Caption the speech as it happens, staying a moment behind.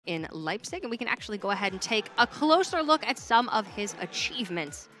in Leipzig, and we can actually go ahead and take a closer look at some of his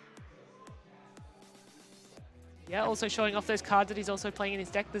achievements. Yeah, also showing off those cards that he's also playing in his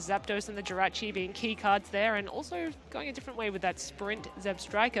deck, the Zapdos and the Jirachi being key cards there, and also going a different way with that Sprint Zeb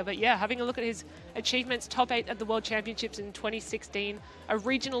Striker. But yeah, having a look at his achievements, top 8 at the World Championships in 2016, a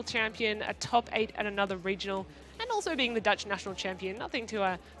regional champion, a top 8 at another regional, and also being the Dutch national champion. Nothing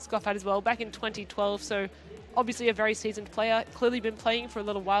to scoff at as well, back in 2012, so obviously a very seasoned player, clearly been playing for a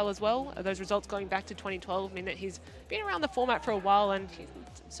little while as well. Those results going back to 2012 mean that he's been around the format for a while, and he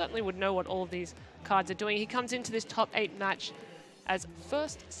certainly would know what all of these cards are doing. He comes into this top 8 match as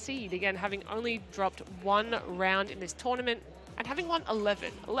first seed, again having only dropped 1 round in this tournament and having won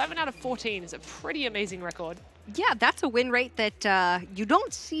 11. 11 out of 14 is a pretty amazing record. Yeah, that's a win rate that you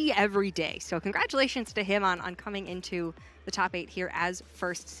don't see every day. So congratulations to him on coming into the top 8 here as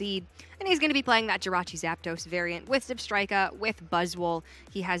first seed. And he's going to be playing that Jirachi Zapdos variant with Zebstrika, with Buzzwole.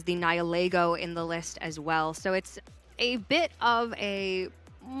 He has the Nihilego in the list as well. So it's a bit of a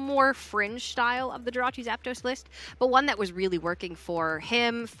more fringe style of the Jirachi Zapdos list, but one that was really working for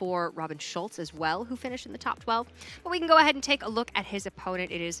him, for Robin Schultz as well, who finished in the top 12. But we can go ahead and take a look at his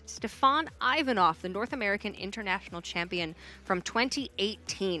opponent. It is Stephane Ivanoff, the North American International Champion from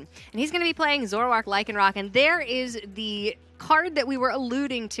 2018. And he's going to be playing Zoroark Lycanroc, and there is the card that we were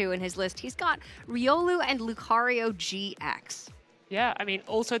alluding to in his list. He's got Riolu and Lucario GX. Yeah, I mean,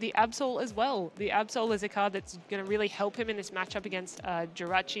 also the Absol as well. The Absol is a card that's going to really help him in this matchup against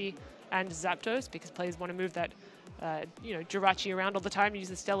Jirachi and Zapdos, because players want to move that, Jirachi around all the time, use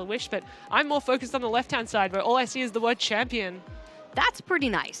the Stellar Wish. But I'm more focused on the left-hand side, where all I see is the word champion. That's pretty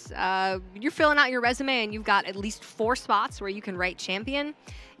nice. You're filling out your resume and you've got at least 4 spots where you can write champion.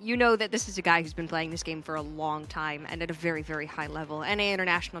 You know that this is a guy who's been playing this game for a long time and at a very, very high level. NA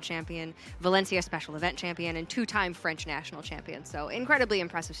International Champion, Valencia Special Event Champion, and 2-time French National Champion. So incredibly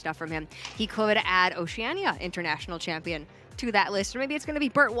impressive stuff from him. He could add Oceania International Champion to that list, or maybe it's going to be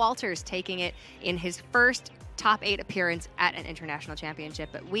Bert Wolters taking it in his first top 8 appearance at an international championship.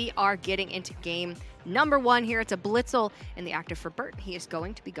 But we are getting into game number 1 here. It's a Blitzel in the active for Bert. He is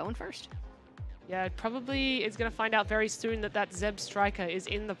going to be going first. Yeah, probably is going to find out very soon that that Zeb Striker is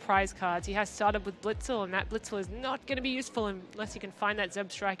in the prize cards. He has started with Blitzel, and that Blitzel is not going to be useful unless he can find that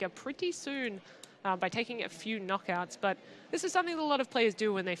Zeb Striker pretty soon by taking a few knockouts. But this is something that a lot of players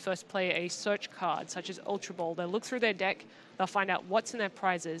do when they first play a search card, such as Ultra Ball. They'll look through their deck, they'll find out what's in their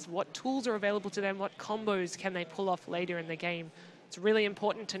prizes, what tools are available to them, what combos can they pull off later in the game. It's really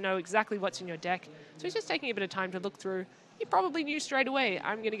important to know exactly what's in your deck. So he's just taking a bit of time to look through. He probably knew straight away,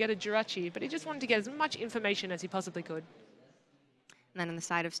 I'm going to get a Jirachi, but he just wanted to get as much information as he possibly could. And then on the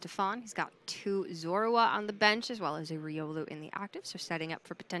side of Stephane, he's got 2 Zorua on the bench, as well as a Riolu in the active, so setting up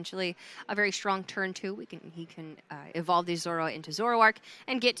for potentially a very strong turn 2. He can evolve these Zorua into Zoroark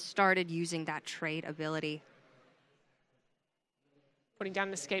and get started using that trade ability. Putting down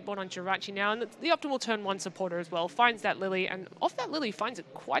the skateboard on Jirachi now, and the optimal turn 1 supporter as well finds that Lily, and off that Lily finds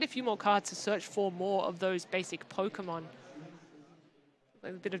quite a few more cards to search for more of those basic Pokemon. A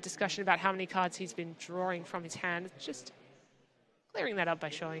bit of discussion about how many cards he's been drawing from his hand. Just clearing that up by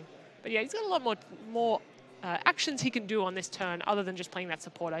showing. But yeah, he's got a lot more actions he can do on this turn other than just playing that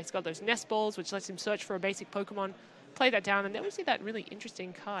supporter. He's got those Nest Balls, which lets him search for a basic Pokemon, play that down, and then we see that really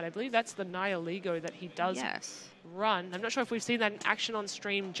interesting card. I believe that's the Nihilego that he does run. I'm not sure if we've seen that in action on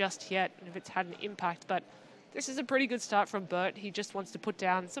stream just yet, and if it's had an impact, but this is a pretty good start from Bert. He just wants to put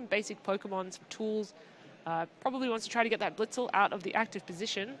down some basic Pokemon, some tools. Probably wants to try to get that Blitzel out of the active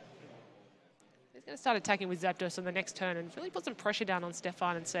position. He's going to start attacking with Zapdos on the next turn and really put some pressure down on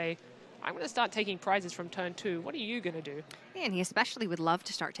Stephane and say, I'm going to start taking prizes from turn 2. What are you going to do? Yeah, and he especially would love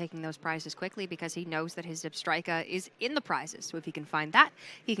to start taking those prizes quickly because he knows that his Zebstrika is in the prizes. So if he can find that,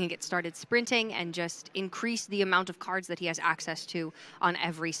 he can get started sprinting and just increase the amount of cards that he has access to on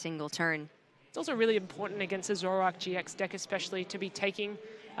every single turn. It's also really important against a Zoroark GX deck especially to be taking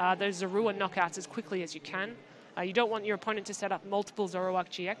those Zorua knockouts as quickly as you can. You don't want your opponent to set up multiple Zoroark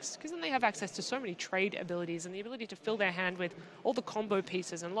GX, because then they have access to so many trade abilities and the ability to fill their hand with all the combo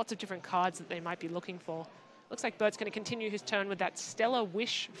pieces and lots of different cards that they might be looking for. Looks like Bert's going to continue his turn with that Stellar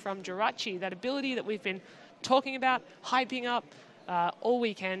Wish from Jirachi, that ability that we've been talking about, hyping up all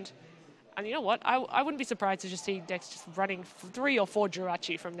weekend. And you know what? I wouldn't be surprised to just see decks just running 3 or 4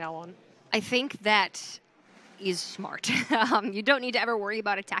 Jirachi from now on. I think that is smart. You don't need to ever worry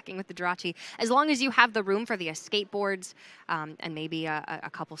about attacking with the Jirachi. As long as you have the room for the escape boards and maybe a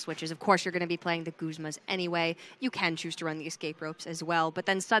couple switches. Of course, you're going to be playing the Guzmas anyway. You can choose to run the escape ropes as well. But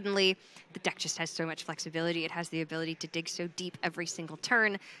then suddenly, the deck just has so much flexibility. It has the ability to dig so deep every single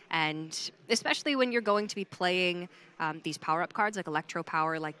turn. And especially when you're going to be playing these power-up cards like Electro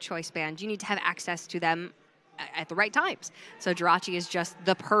Power, like Choice Band, you need to have access to them at the right times. So Jirachi is just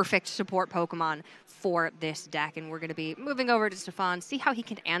the perfect support Pokemon for this deck, and we're going to be moving over to Stephane, see how he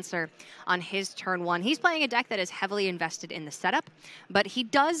can answer on his turn one. He's playing a deck that is heavily invested in the setup, but he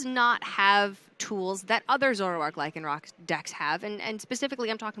does not have tools that other Zoroark Lycanroc decks have, and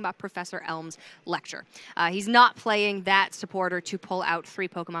specifically I'm talking about Professor Elm's Lecture. He's not playing that supporter to pull out 3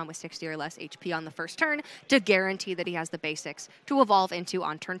 Pokemon with 60 or less HP on the first turn to guarantee that he has the basics to evolve into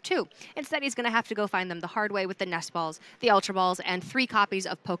on turn 2. Instead, he's going to have to go find them the hard way with the Nest Balls, the Ultra Balls, and 3 copies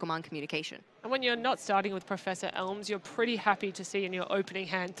of Pokemon Communication. And when you're not starting with Professor Elms, you're pretty happy to see in your opening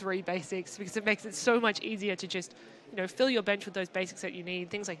hand 3 basics, because it makes it so much easier to just, you know, fill your bench with those basics that you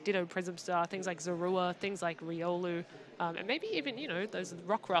need. Things like Ditto Prism Star, things like Zorua, things like Riolu, and maybe even, you know, those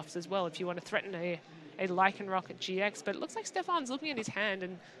Rock Ruffs as well if you want to threaten a Lycanroc at GX. But it looks like Stephane's looking at his hand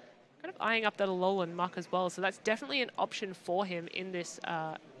and kind of eyeing up that Alolan Muck as well. So that's definitely an option for him in this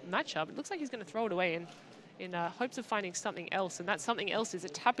matchup. It looks like he's going to throw it away in hopes of finding something else. And that something else is a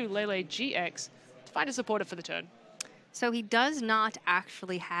Tapu Lele GX to find a supporter for the turn. So he does not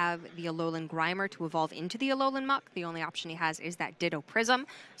actually have the Alolan Grimer to evolve into the Alolan Muck. The only option he has is that Ditto Prism.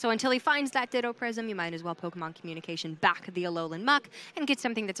 So until he finds that Ditto Prism, you might as well Pokemon Communication back the Alolan Muck and get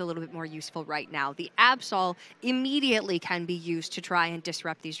something that's a little bit more useful right now. The Absol immediately can be used to try and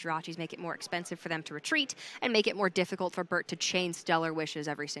disrupt these Jirachis, make it more expensive for them to retreat, and make it more difficult for Bert to chain Stellar Wishes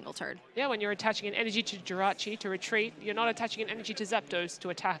every single turn. Yeah, when you're attaching an energy to Jirachi to retreat, you're not attaching an energy to Zapdos to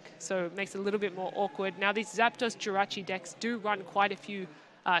attack. So it makes it a little bit more awkward. Now these Zapdos Jirachi decks do run quite a few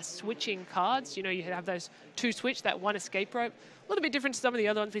switching cards. You know, you have those 2 switch, that 1 escape rope. A little bit different to some of the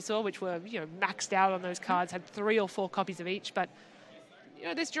other ones we saw, which were, you know, maxed out on those cards, had 3 or 4 copies of each. But, you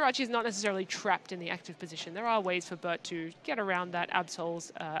know, this Jirachi is not necessarily trapped in the active position. There are ways for Bert to get around that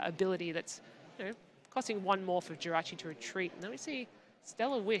Absol's ability that's, you know, costing 1 more for Jirachi to retreat. And then we see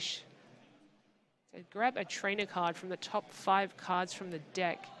Stellar Wish. So grab a trainer card from the top 5 cards from the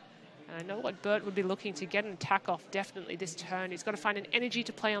deck. And I know what Bert would be looking to get an attack off definitely this turn. He's got to find an energy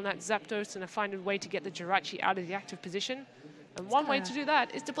to play on that Zapdos and to find a way to get the Jirachi out of the active position. And one way to do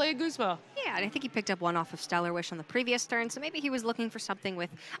that is to play a Guzma. Yeah, and I think he picked up 1 off of Stellar Wish on the previous turn, so maybe he was looking for something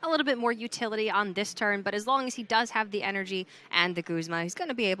with a little bit more utility on this turn. But as long as he does have the energy and the Guzma, he's going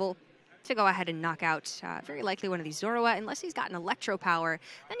to be able to go ahead and knock out very likely one of these Zorua. Unless he's got an Electro Power,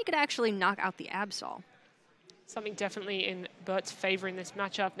 then he could actually knock out the Absol. Something definitely in Bert's favor in this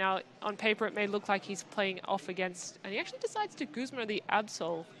matchup. Now, on paper, it may look like he's playing off against, and he actually decides to Guzma the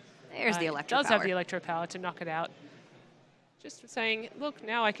Absol. There's the Electro Power. Does have the Electro Power to knock it out. Just saying, look,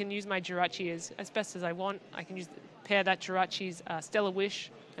 now I can use my Jirachi as best as I want. I can pair that Jirachi's Stellar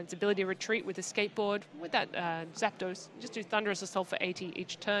Wish and its ability to retreat with a skateboard with that Zapdos. Just do Thunderous Assault for 80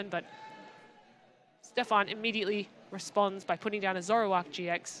 each turn, but Stephane immediately responds by putting down a Zoroark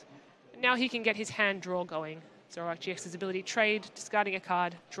GX. And now he can get his hand draw going. Zoroark GX's ability to trade, discarding a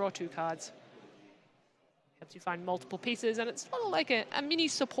card, draw 2 cards. Helps you find multiple pieces, and it's sort of like a mini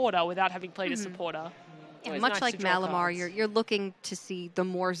supporter without having played a supporter. Yeah, much like Malamar, you're looking to see the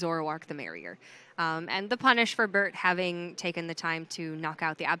more Zoroark, the merrier. And the punish for Bert having taken the time to knock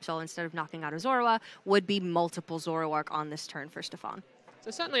out the Absol instead of knocking out a Zorua would be multiple Zoroark on this turn for Stephane.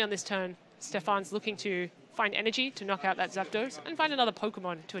 So certainly on this turn, Stephane's looking to find energy to knock out that Zapdos and find another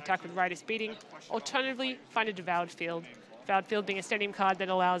Pokemon to attack with Rider Speeding. Alternatively, find a Devoured Field. Devoured Field being a stadium card that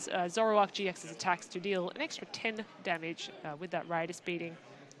allows Zoroark GX's attacks to deal an extra 10 damage with that Rider Speeding.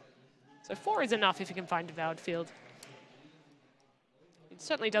 So 4 is enough if you can find Devoured Field. It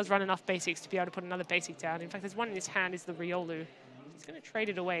certainly does run enough basics to be able to put another basic down. In fact, there's one in his hand, is the Riolu. He's going to trade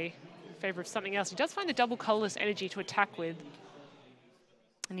it away in favor of something else. He does find a double colorless energy to attack with.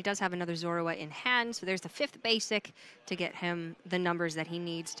 And he does have another Zorua in hand, so there's the 5th basic to get him the numbers that he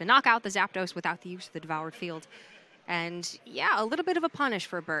needs to knock out the Zapdos without the use of the Devoured Field. And yeah, a little bit of a punish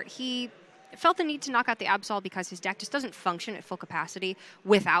for Bert. He felt the need to knock out the Absol because his deck just doesn't function at full capacity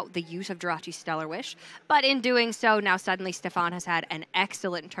without the use of Jirachi's Stellar Wish. But in doing so, now suddenly Stephane has had an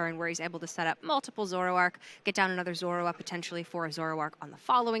excellent turn where he's able to set up multiple Zoroark, get down another Zorua potentially for a Zoroark on the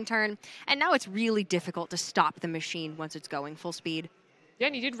following turn. And now it's really difficult to stop the machine once it's going full speed. Yeah,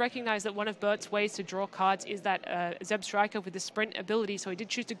 and he did recognize that one of Bert's ways to draw cards is that Zebstrika with the sprint ability, so he did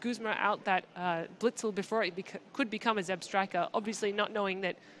choose to Guzma out that Blitzel before it could become a Zebstrika, obviously not knowing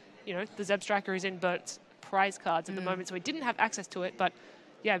that, you know, the Zebstrika is in Bert's prize cards at the moment, so he didn't have access to it. But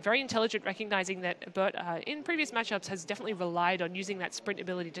yeah, very intelligent, recognizing that Bert, in previous matchups, has definitely relied on using that sprint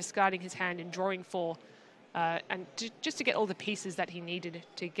ability, discarding his hand and drawing 4, and just to get all the pieces that he needed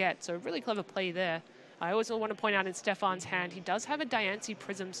to get. So really clever play there. I also want to point out in Stephane's hand, he does have a Diancie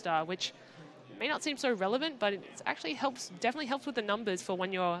Prism Star, which may not seem so relevant, but it actually definitely helps with the numbers for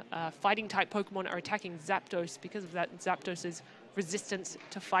when your fighting type Pokemon are attacking Zapdos, because of that Zapdos's resistance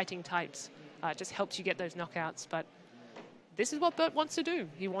to fighting types. It just helps you get those knockouts. But this is what Bert wants to do.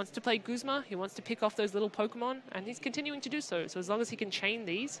 He wants to play Guzma, he wants to pick off those little Pokemon, and he's continuing to do so. So as long as he can chain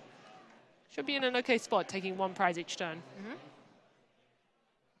these, should be in an okay spot, taking 1 prize each turn.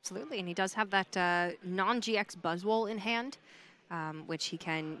 Absolutely, and he does have that non-GX Buzzwole in hand, which he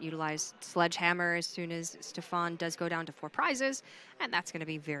can utilize Sledgehammer as soon as Stephane does go down to 4 prizes, and that's going to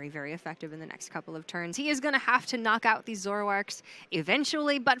be very, very effective in the next couple of turns. He is going to have to knock out these Zoroarks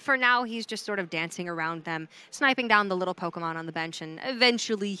eventually, but for now he's just sort of dancing around them, sniping down the little Pokemon on the bench, and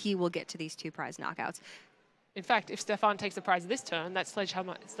eventually he will get to these 2 prize knockouts. In fact, if Stephane takes the prize this turn, that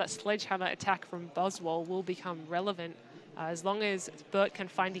Sledgehammer attack from Buzzwole will become relevant. As long as Bert can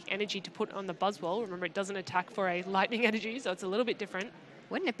find the energy to put on the Buzzwole. Remember, it doesn't attack for a lightning energy, so it's a little bit different.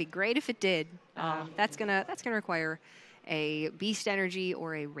 Wouldn't it be great if it did? That's gonna require a Beast Energy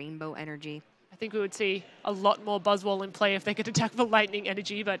or a Rainbow Energy. I think we would see a lot more Buzzwole in play if they could attack for lightning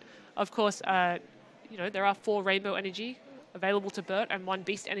energy, but of course, you know, there are 4 Rainbow Energy available to Bert and 1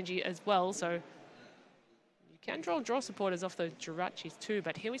 Beast Energy as well, so you can draw supporters off those Jirachis too,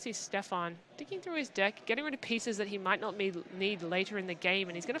 but here we see Stephane digging through his deck, getting rid of pieces that he might not need later in the game,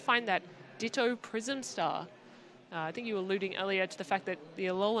 and he's going to find that Ditto Prism Star. I think you were alluding earlier to the fact that the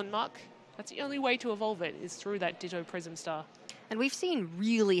Alolan Muck, that's the only way to evolve it, is through that Ditto Prism Star. And we've seen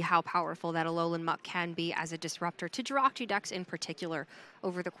really how powerful that Alolan Muck can be as a disruptor to Jirachi decks in particular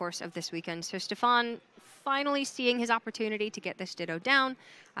over the course of this weekend. So Stephane finally seeing his opportunity to get this Ditto down.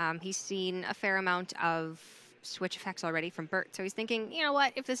 He's seen a fair amount of switch effects already from Bert, so he's thinking, you know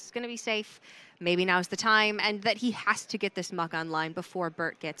what, if this is going to be safe, maybe now's the time, and that he has to get this Muck online before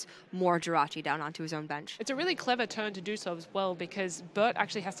Bert gets more Jirachi down onto his own bench. It's a really clever turn to do so as well, because Bert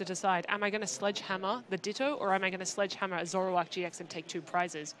actually has to decide, am I going to Sledgehammer the Ditto, or am I going to Sledgehammer a Zoroark GX and take 2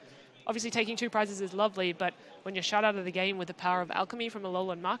 prizes? Obviously, taking 2 prizes is lovely, but when you're shut out of the game with the power of Alchemy from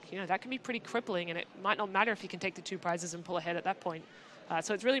Alolan Muck, you know, that can be pretty crippling, and it might not matter if he can take the 2 prizes and pull ahead at that point.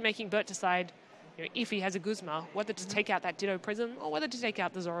 So it's really making Bert decide, you know, if he has a Guzma, whether to take out that Ditto Prism or whether to take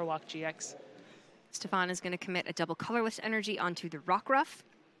out the Zoroark GX. Stephane is going to commit a double colorless energy onto the Rockruff.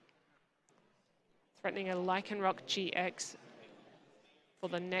 Threatening a Lycanroc GX for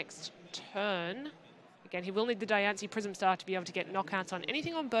the next turn. Again, he will need the Diancie Prism Star to be able to get knockouts on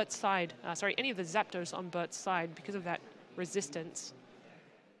anything on Bert's side. Any of the Zapdos on Bert's side because of that resistance.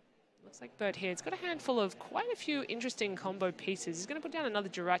 Looks like Bert here, it's got a handful of quite a few interesting combo pieces. He's going to put down another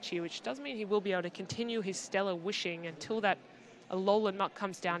Jirachi, which does mean he will be able to continue his Stellar Wishing until that Alolan Muck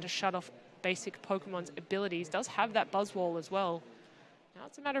comes down to shut off basic Pokemon's abilities. Does have that Buzzwole as well. Now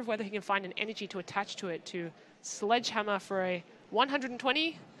it's a matter of whether he can find an energy to attach to it, to Sledgehammer for a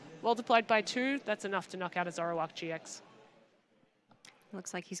 120 multiplied by 2. That's enough to knock out a Zoroark GX.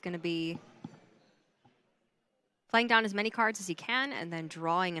 Looks like he's going to be playing down as many cards as he can and then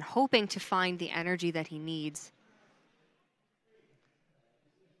drawing and hoping to find the energy that he needs.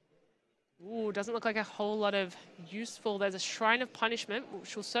 Ooh, doesn't look like a whole lot of useful. There's a Shrine of Punishment,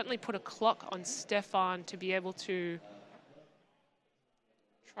 which will certainly put a clock on Stephane to be able to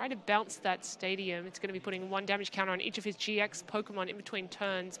try to bounce that stadium. It's going to be putting 1 damage counter on each of his GX Pokemon in between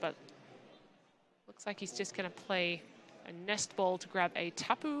turns, but looks like he's just going to play a Nest Ball to grab a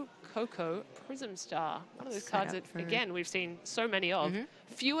Tapu Koko Prism Star. One of those cards that, again, we've seen so many of.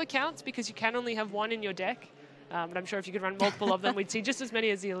 Few accounts because you can only have 1 in your deck. But I'm sure if you could run multiple of them, we'd see just as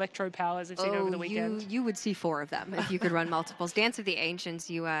many as the Electro Powers we've seen over the weekend. You would see 4 of them if you could run multiples. Dance of the Ancients,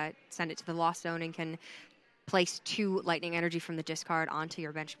 you send it to the Lost Zone and can place 2 Lightning Energy from the discard onto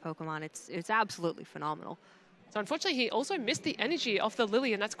your benched Pokemon. It's absolutely phenomenal. So unfortunately, he also missed the energy off the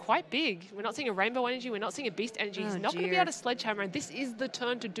Lily, and that's quite big. We're not seeing a Rainbow Energy. We're not seeing a Beast Energy. He's not going to be able to Sledgehammer, and this is the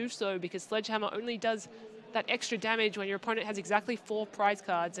turn to do so because Sledgehammer only does that extra damage when your opponent has exactly 4 prize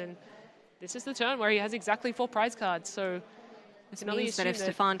cards, and this is the turn where he has exactly 4 prize cards. So this means that if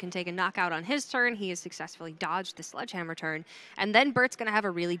Stephane can take a knockout on his turn, he has successfully dodged the Sledgehammer turn, and then Bert's going to have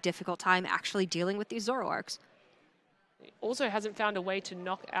a really difficult time actually dealing with these Zoroarks. He also hasn't found a way to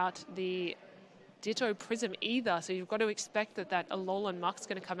knock out the Ditto Prism either, so you've got to expect that Alolan Muck's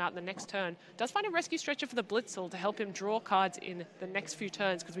going to come out in the next turn. Does find a Rescue Stretcher for the Blitzel to help him draw cards in the next few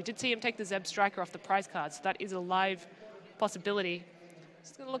turns, because we did see him take the Zeb Striker off the prize card, so that is a live possibility.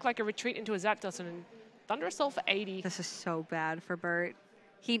 It's going to look like a retreat into a Zapdos, and Thunder Assault for 80. This is so bad for Bert.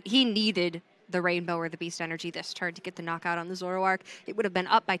 He needed the Rainbow or the Beast Energy this turn to get the knockout on the Zoroark. It would have been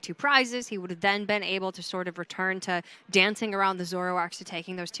up by 2 prizes. He would have then been able to sort of return to dancing around the Zoroarks to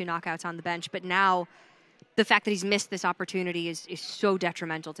taking those 2 knockouts on the bench. But now, the fact that he's missed this opportunity is so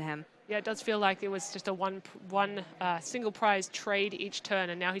detrimental to him. Yeah, it does feel like it was just a one single prize trade each turn,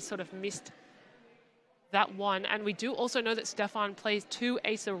 and now he's sort of missed that one. And we do also know that Stephane plays 2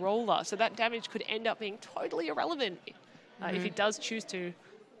 Acerola, so that damage could end up being totally irrelevant if he does choose to.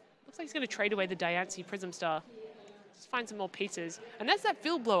 Looks like he's going to trade away the Diancie Prism Star. Just find some more pieces. And that's that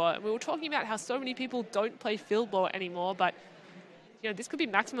Field Blower. We were talking about how so many people don't play Field Blower anymore, but you know, this could be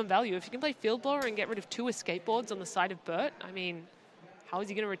maximum value. If you can play Field Blower and get rid of 2 escape boards on the side of Bert, I mean, how is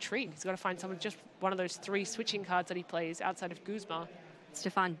he going to retreat? He's got to find someone, just one of those 3 switching cards that he plays outside of Guzma.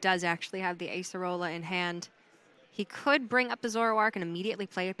 Stephane does actually have the Acerola in hand. He could bring up the Zoroark and immediately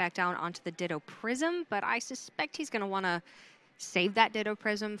play it back down onto the Ditto Prism, but I suspect he's going to want to save that Ditto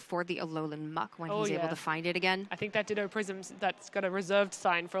Prism for the Alolan Muck when he's able to find it again. I think that Ditto Prism, that's got a reserved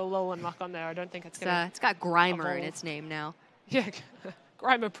sign for Alolan Muck on there. I don't think it's going to It's got Grimer in its name now. Yeah,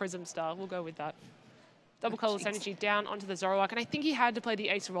 Grimer Prism Star. We'll go with that. Double Colorless Energy down onto the Zoroark, and I think he had to play the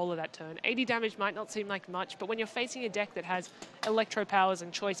Acerola that turn. 80 damage might not seem like much, but when you're facing a deck that has Electro Powers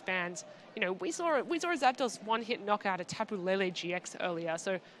and Choice Bands, you know, we saw a Zapdos one-hit knockout a Tapu Lele GX earlier,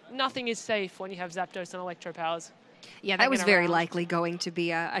 so nothing is safe when you have Zapdos and Electro Powers. Yeah, that was very likely going to be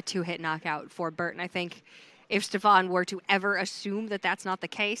a 2-hit knockout for Bert, and I think if Stephane were to ever assume that that's not the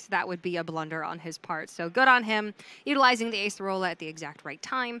case, that would be a blunder on his part. So good on him, utilizing the Acerola at the exact right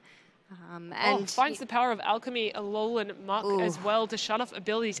time. And finds the power of Alchemy, Alolan Muck as well to shut off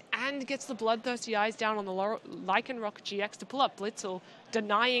abilities, and gets the Bloodthirsty Eyes down on the Lycanroc GX to pull up Blitzel,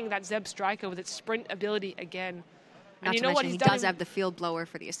 denying that Zeb Striker with its sprint ability again. And you know what? He does have the Field Blower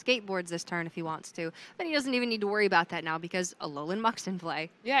for the escape boards this turn if he wants to, but he doesn't even need to worry about that now because Alolan Muck's in play.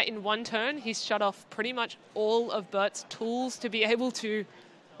 Yeah, in one turn, he's shut off pretty much all of Bert's tools to be able to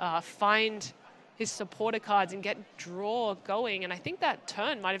find his supporter cards and get draw going, and I think that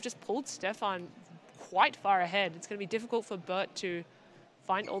turn might have just pulled Stephane quite far ahead. It's going to be difficult for Bert to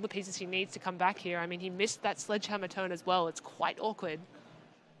find all the pieces he needs to come back here. I mean, he missed that Sledgehammer turn as well. It's quite awkward.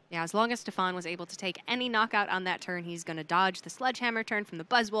 Yeah, as long as Stephane was able to take any knockout on that turn, he's going to dodge the Sledgehammer turn from the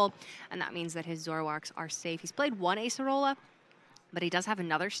Buzzwole, and that means that his Zoroarks are safe. He's played 1 Acerola, but he does have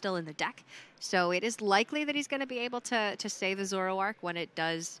another still in the deck, so it is likely that he's going to be able to save the Zoroark when it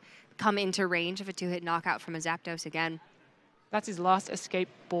does come into range of a 2-hit knockout from a Zapdos again. That's his last escape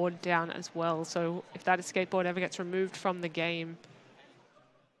board down as well, so if that escape board ever gets removed from the game,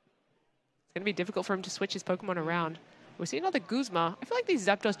 it's going to be difficult for him to switch his Pokemon around. We see another Guzma. I feel like these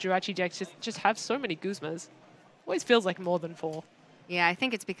Zapdos Jirachi decks just have so many Guzmas. Always feels like more than 4. Yeah, I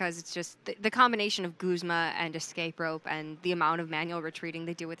think it's because it's just the combination of Guzma and Escape Rope and the amount of manual retreating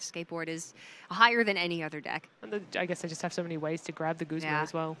they do with Escape Board is higher than any other deck. And I guess they just have so many ways to grab the Guzma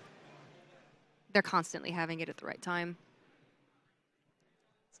as well. They're constantly having it at the right time.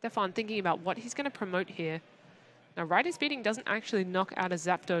 Stephane thinking about what he's going to promote here. Now, Rider Speeding doesn't actually knock out a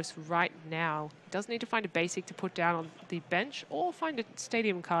Zapdos right now. He does need to find a basic to put down on the bench or find a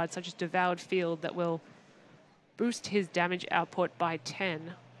stadium card such as Devoured Field that will boost his damage output by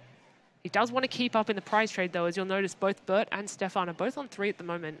 10. He does want to keep up in the prize trade, though, as you'll notice both Bert and Stephane are both on 3 at the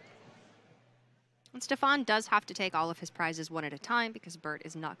moment. And Stephane does have to take all of his prizes one at a time because Bert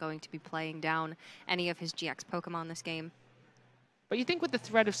is not going to be playing down any of his GX Pokemon this game. But you think with the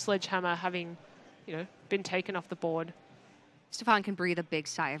threat of Sledgehammer having, you know, been taken off the board, Stephane can breathe a big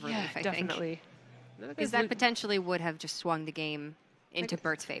sigh of relief, I think. Definitely. Because that potentially would have just swung the game into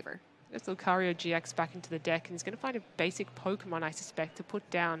Bert's favor. There's Lucario GX back into the deck, and he's going to find a basic Pokemon, I suspect, to put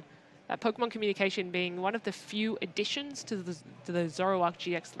down. That Pokemon Communication being one of the few additions to the Zoroark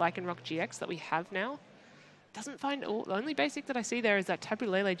GX, Lycanroc GX that we have now. Doesn't find the only basic that I see there is that Tapu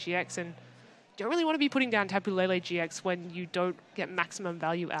Lele GX, and you don't really want to be putting down Tapu Lele GX when you don't get maximum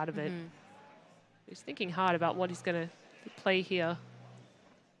value out of it. He's thinking hard about what he's going to play here.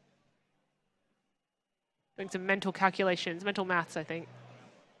 Doing some mental calculations, mental maths, I think.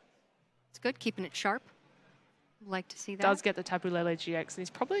 It's good, keeping it sharp. Like to see that. Does get the Tapu Lele GX, and he's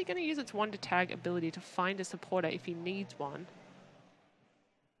probably going to use its Wonder Tag ability to find a supporter if he needs one.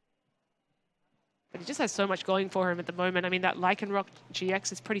 But he just has so much going for him at the moment. I mean, that Lycanroc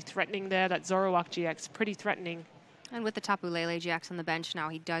GX is pretty threatening there. That Zoroark GX, pretty threatening. And with the Tapu Lele GX on the bench now,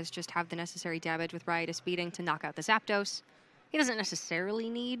 he does just have the necessary damage with Riot Speeding to knock out the Zapdos. He doesn't necessarily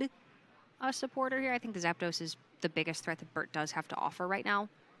need a supporter here. I think the Zapdos is the biggest threat that Bert does have to offer right now.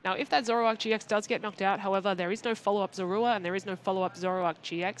 Now, if that Zoroark GX does get knocked out, however, there is no follow-up Zorua and there is no follow-up Zoroark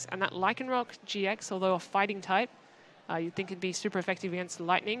GX. And that Lycanroc GX, although a fighting type, you'd think it'd be super effective against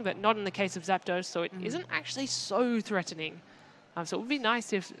Lightning, but not in the case of Zapdos, so it isn't actually so threatening. So it would be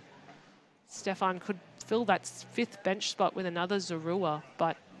nice if Stephane could fill that 5th bench spot with another Zorua,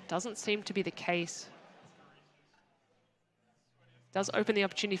 but doesn't seem to be the case. Does open the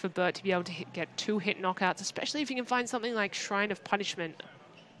opportunity for Bert to be able to get 2 hit knockouts, especially if you can find something like Shrine of Punishment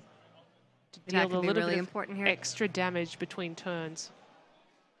to deal a little bit of extra damage between turns.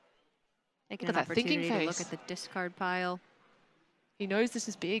 Taking an opportunity to look at the discard pile. He knows this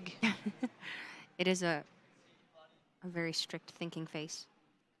is big. It is a very strict thinking face.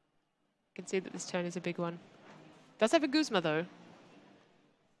 You can see that this turn is a big one. Does have a Guzma, though.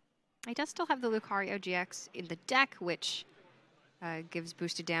 He does still have the Lucario GX in the deck, which gives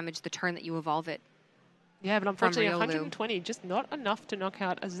boosted damage the turn that you evolve it. Yeah, but unfortunately 120, just not enough to knock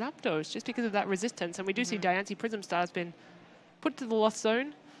out a Zapdos, just because of that resistance. And we do see Diancie Prism Star has been put to the lost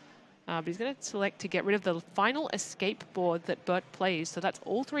zone. But he's going to select to get rid of the final escape board that Bert plays. So that's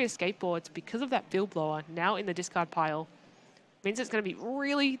all 3 escape boards because of that Field Blower now in the discard pile. Means it's going to be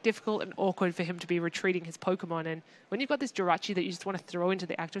really difficult and awkward for him to be retreating his Pokemon. And when you've got this Jirachi that you just want to throw into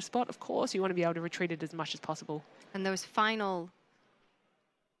the active spot, of course you want to be able to retreat it as much as possible. And those final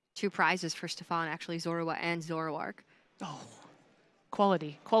 2 prizes for Stephane, actually Zorua and Zoroark. Oh,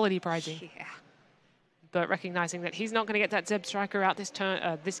 quality prizing. Yeah. But recognizing that he's not going to get that Zeb Striker out this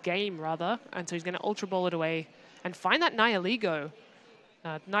turn, this game rather, and so he's going to Ultra Ball it away and find that Nihilego.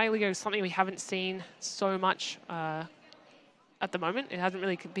 Nihilego is something we haven't seen so much at the moment. It hasn't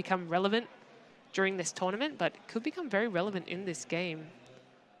really become relevant during this tournament, but it could become very relevant in this game.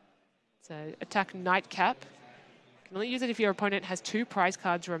 So attack Nightcap. You can only use it if your opponent has 2 prize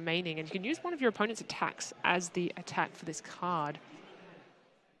cards remaining, and you can use one of your opponent's attacks as the attack for this card.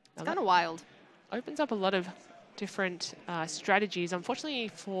 It's kind of wild. Opens up a lot of different strategies. Unfortunately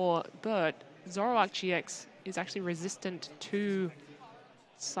for Bert, Zoroark GX is actually resistant to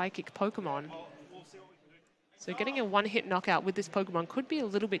Psychic Pokemon. So getting a 1-hit knockout with this Pokemon could be a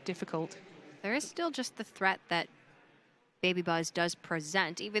little bit difficult. There is still just the threat that Baby Buzz does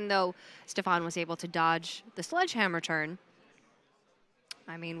present, even though Stephane was able to dodge the Sledgehammer turn.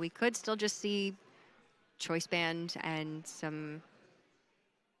 I mean, we could still just see Choice Band and some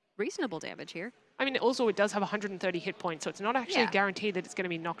reasonable damage here. I mean, also it does have 130 hit points, so it's not actually guaranteed that it's going to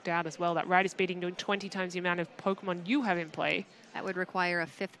be knocked out as well. That Ride is Beating doing 20 times the amount of Pokemon you have in play. That would require a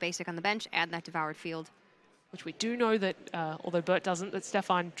 5th basic on the bench and that Devoured Field. Which we do know that, although Bert doesn't, that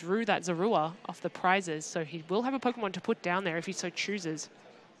Stephane drew that Zorua off the prizes, so he will have a Pokemon to put down there if he so chooses.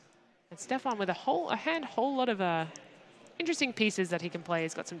 And Stephane with a whole lot of interesting pieces that he can play.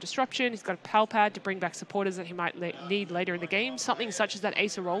 He's got some Disruption, he's got a Pal Pad to bring back supporters that he might need later in the game. Something such as that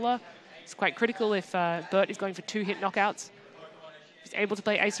Acerola. It's quite critical if Bert is going for 2-hit knockouts. He's able to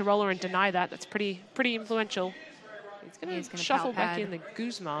play Acerola and deny that. That's pretty influential. He's going to shuffle back in the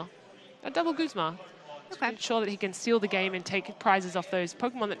Guzma. A double Guzma. To ensure that he can seal the game and take prizes off those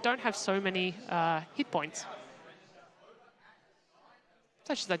Pokemon that don't have so many hit points.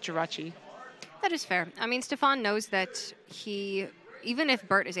 Such as that Jirachi. That is fair. I mean, Stephane knows that even if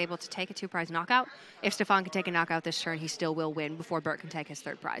Bert is able to take a 2-prize knockout, if Stephane can take a knockout this turn, he still will win before Bert can take his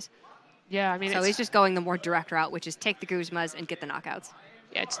 3rd prize. Yeah, I mean, so he's just going the more direct route, which is take the Guzmas and get the knockouts.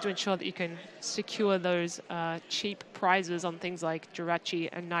 Yeah, it's to ensure that you can secure those cheap prizes on things like Jirachi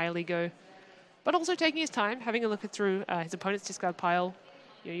and Nihilego. But also taking his time, having a look through his opponent's discard pile.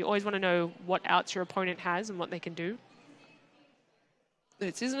 You always want to know what outs your opponent has and what they can do.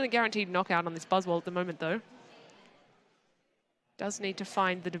 This isn't a guaranteed knockout on this Buzzwole at the moment, though. Does need to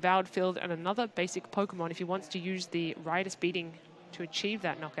find the Devoured Field and another basic Pokemon if he wants to use the Riotous Beating to achieve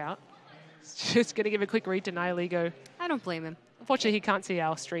that knockout. Just going to give a quick read to Nihilego. I don't blame him. Unfortunately, he can't see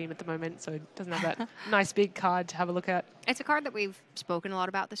our stream at the moment, so it doesn't have that nice big card to have a look at. It's a card that we've spoken a lot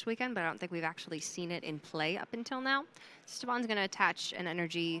about this weekend, but I don't think we've actually seen it in play up until now. Stephane's going to attach an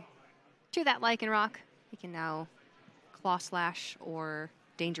energy to that Lycanroc. He can now Claw Slash or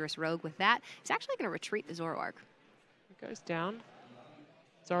Dangerous Rogue with that. He's actually going to retreat the Zoroark. It goes down.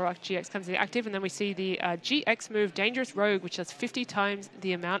 Zoroark GX comes to the active, and then we see the GX move, Dangerous Rogue, which does 50 times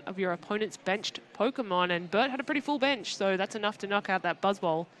the amount of your opponent's benched Pokemon, and Bert had a pretty full bench, so that's enough to knock out that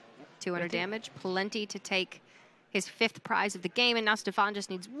Buzzwole. 200 damage, plenty to take his 5th prize of the game, and now Stephane just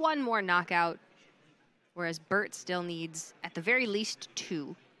needs 1 more knockout, whereas Bert still needs, at the very least,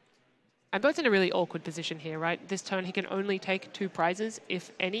 2. And Bert's in a really awkward position here, right? This turn he can only take 2 prizes,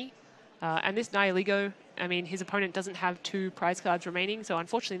 if any, and this Nihilego, I mean, his opponent doesn't have 2 prize cards remaining, so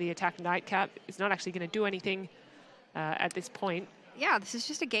unfortunately the attack Nightcap is not actually going to do anything at this point. yeah, this is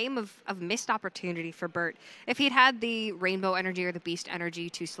just a game of missed opportunity for Bert. If he'd had the Rainbow Energy or the Beast Energy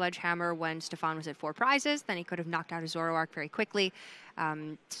to Sledgehammer when Stephane was at 4 prizes, then he could have knocked out a Zoroark very quickly,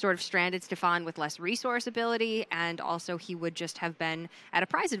 sort of stranded Stephane with less resource ability, and also he would just have been at a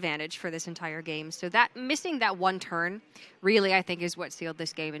prize advantage for this entire game. So that missing that one turn really, I think, is what sealed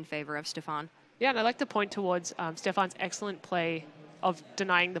this game in favor of Stephane. Yeah, and I'd like to point towards Stephane's excellent play of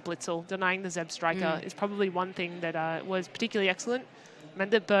denying the Blitzel, denying the Zeb Striker is probably one thing that was particularly excellent.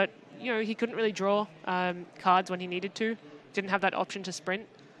 Meant that Bert, he couldn't really draw cards when he needed to. Didn't have that option to sprint.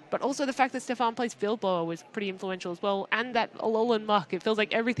 But also the fact that Stephane plays Field Blower was pretty influential as well. And that Alolan Muck. It feels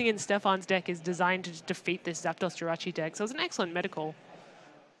like everything in Stephane's deck is designed to defeat this Zapdos Jirachi deck. So it was an excellent medical.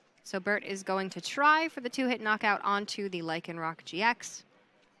 So Bert is going to try for the 2-hit knockout onto the Lycanroc GX.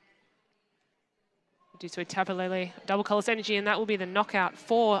 Do so a Tapu Lele, Double Colorless Energy, and that will be the knockout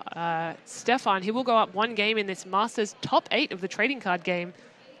for Stephane. He will go up 1 game in this Masters top 8 of the trading card game,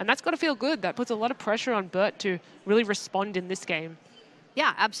 and that's got to feel good. That puts a lot of pressure on Bert to really respond in this game.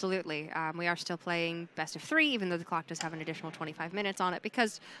 Yeah, absolutely. We are still playing best of 3, even though the clock does have an additional 25 minutes on it,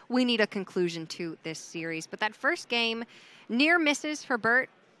 because we need a conclusion to this series. But that first game, near misses for Bert.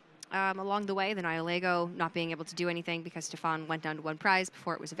 Along the way, the Nihilego not being able to do anything because Stephane went down to 1 prize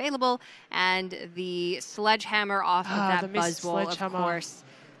before it was available, and the Sledgehammer off of that Buzzwole, of course,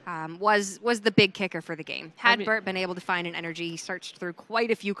 was the big kicker for the game. Had Bert been able to find an energy, he searched through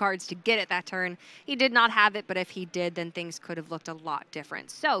quite a few cards to get it that turn. He did not have it, but if he did, then things could have looked a lot different.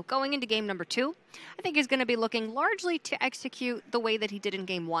 So going into game number 2, I think he's going to be looking largely to execute the way that he did in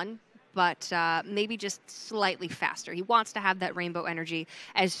game 1, but maybe just slightly faster. He wants to have that Rainbow Energy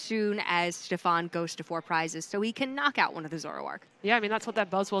as soon as Stephane goes to 4 prizes so he can knock out one of the Zoroark. Yeah, I mean, that's what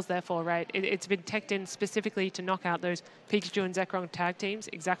that Buzzwole's there for, right? It's been teched in specifically to knock out those Pikachu and Zekrom tag teams,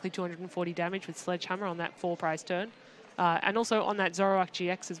 exactly 240 damage with Sledgehammer on that 4-prize turn. And also on that Zoroark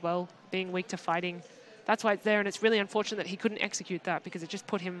GX as well, being weak to fighting. That's why it's there, and it's really unfortunate that he couldn't execute that because it just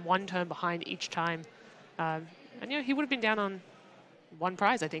put him 1 turn behind each time. And, he would have been down on 1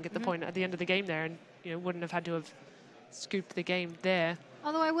 prize, I think, at the end of the game there, and wouldn't have had to have scooped the game there.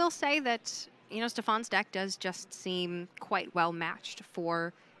 Although I will say that Stephane's deck does just seem quite well matched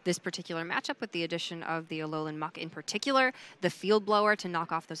for this particular matchup, with the addition of the Alolan Muck in particular, the Field Blower to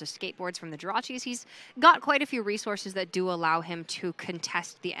knock off those escape boards from the Jirachis. He's got quite a few resources that do allow him to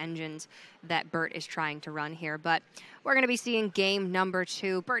contest the engines that Bert is trying to run here. But we're going to be seeing game number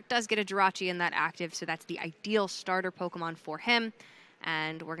 2. Bert does get a Jirachi in that active, so that's the ideal starter Pokemon for him.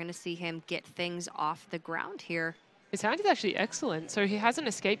 And we're going to see him get things off the ground here. His hand is actually excellent. So he has an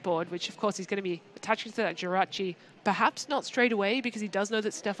escape board, which of course he's going to be attaching to that Jirachi, perhaps not straight away because he does know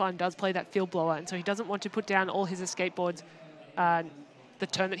that Stephane does play that Field Blower, and so he doesn't want to put down all his escape boards the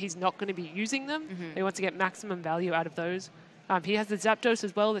turn that he's not going to be using them. He wants to get maximum value out of those. He has the Zapdos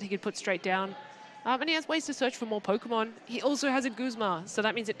as well that he could put straight down. And he has ways to search for more Pokemon. He also has a Guzma, so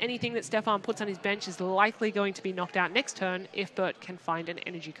that means that anything that Stephane puts on his bench is likely going to be knocked out next turn if Bert can find an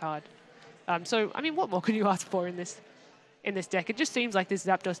energy card. So, I mean, what more could you ask for in this deck? It just seems like this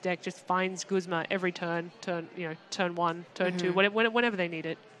Zapdos deck just finds Guzma every turn 1, turn 2, whenever they need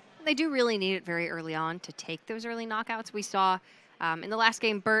it. They do really need it very early on to take those early knockouts. We saw in the last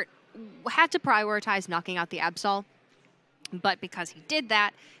game, Bert had to prioritize knocking out the Absol, but because he did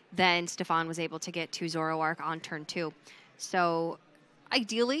that, then Stephane was able to get 2 Zoroark on turn 2. So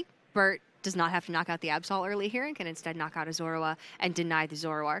ideally, Bert does not have to knock out the Absol early here and can instead knock out a Zorua and deny the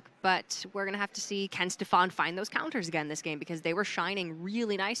Zoroark. But we're going to have to see, can Stephane find those counters again this game, because they were shining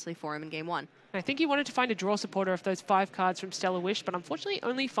really nicely for him in game 1. I think he wanted to find a draw supporter of those 5 cards from Stellar Wish, but unfortunately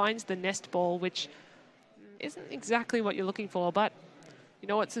only finds the Nest Ball, which isn't exactly what you're looking for. But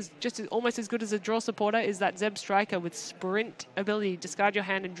what's almost as good as a draw supporter is that Zeb Striker with sprint ability. Discard your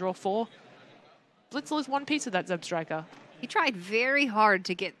hand and draw 4. Blitzel is one piece of that Zeb Striker. He tried very hard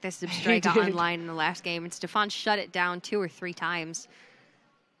to get this Zeb Striker online in the last game, and Stephane shut it down 2 or 3 times.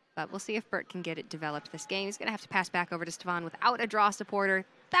 But we'll see if Bert can get it developed this game. He's going to have to pass back over to Stephane without a draw supporter.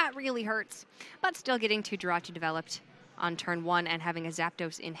 That really hurts. But still getting 2 Jirachi developed on turn 1 and having a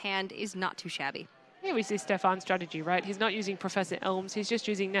Zapdos in hand is not too shabby. Here we see Stephane's strategy, right? He's not using Professor Elms. He's just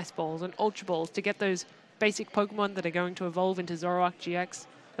using Nest Balls and Ultra Balls to get those basic Pokemon that are going to evolve into Zoroark GX,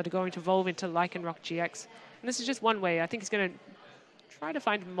 that are going to evolve into Lycanroc GX. And this is just one way. I think he's going to try to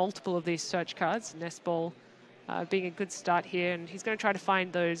find multiple of these search cards, Nest Ball being a good start here. And he's going to try to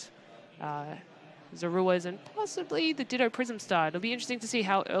find those Zoruas and possibly the Ditto Prism Star. It'll be interesting to see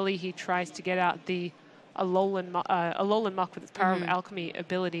how early he tries to get out the Alolan Muck with its Power of Alchemy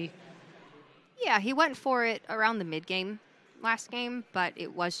ability. Yeah, he went for it around the mid-game last game, but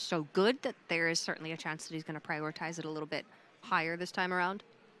it was so good that there is certainly a chance that he's going to prioritize it a little bit higher this time around.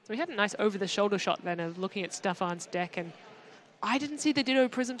 So we had a nice over-the-shoulder shot then of looking at Stephane's deck, and I didn't see the Ditto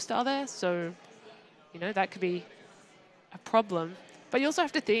Prism Star there, so, you know, that could be a problem. But you also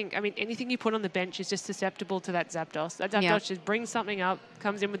have to think, I mean, anything you put on the bench is just susceptible to that Zapdos. That Zapdos just brings something up,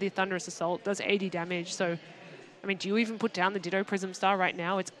 comes in with the Thunderous Assault, does 80 damage. So, I mean, do you even put down the Ditto Prism Star right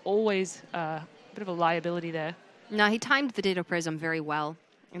now? It's always a bit of a liability there. No, he timed the Ditto Prism very well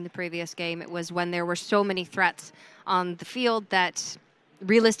in the previous game. It was when there were so many threats on the field that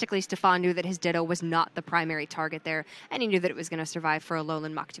realistically Stephane knew that his Ditto was not the primary target there, and he knew that it was going to survive for a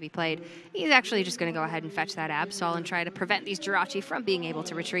Alolan Muck to be played. He's actually just going to go ahead and fetch that Absol and try to prevent these Jirachi from being able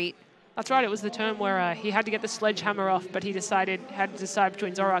to retreat. That's right, it was the turn where he had to get the Sledgehammer off, but he had to decide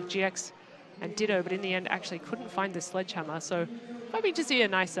between Zoroark GX and Ditto, but in the end actually couldn't find the Sledgehammer, so hoping to see a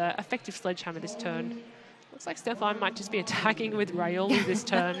nice effective Sledgehammer this turn. Looks like Stephane might just be attacking with Riolu this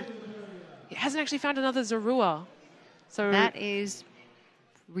turn. He hasn't actually found another Zorua. So that is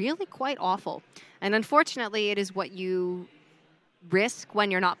really quite awful. And unfortunately, it is what you risk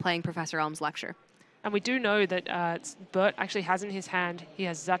when you're not playing Professor Elm's lecture. And we do know that Bert actually has in his hand, he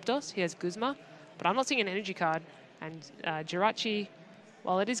has Zapdos, he has Guzma, but I'm not seeing an energy card. And Jirachi,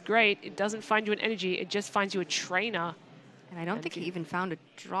 while it is great, it doesn't find you an energy, it just finds you a trainer. And I don't think he even found a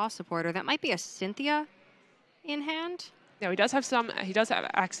draw supporter. That might be a Cynthia in hand. Yeah, he does have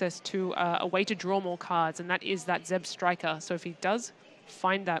access to a way to draw more cards, and that is that Zeb Striker. So if he does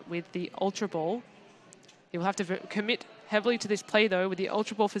find that with the Ultra Ball, he will have to commit heavily to this play, though, with the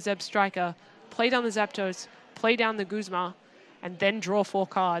Ultra Ball for Zeb Striker, play down the Zapdos, play down the Guzma, and then draw 4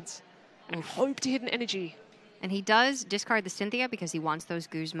 cards, and hope to hit an energy. And he does discard the Cynthia because he wants those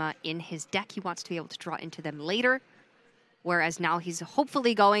Guzma in his deck. He wants to be able to draw into them later, whereas now he's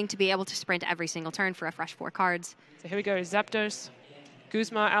hopefully going to be able to sprint every single turn for a fresh 4 cards. So here we go, Zapdos,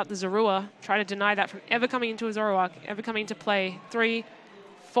 Guzma out the Zorua, trying to deny that from ever coming into a Zoroark, ever coming into play. 3,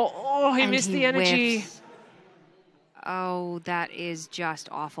 4, oh, he missed the energy. Whiffs. Oh, that is just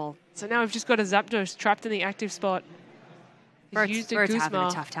awful. So now we've just got a Zapdos trapped in the active spot. Bert's having a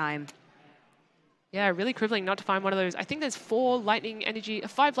tough time. Yeah, really crippling not to find one of those. I think there's 5 lightning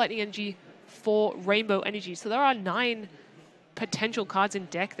energy, 4 rainbow energy. So there are 9 potential cards in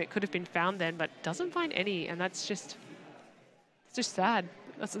deck that could have been found then, but doesn't find any, and it's just sad.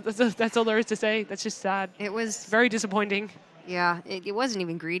 That's all there is to say. That's just sad. It was very disappointing. Yeah, it wasn't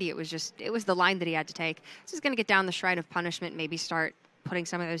even greedy. It was the line that he had to take. So he's going to get down the Shrine of Punishment, maybe start putting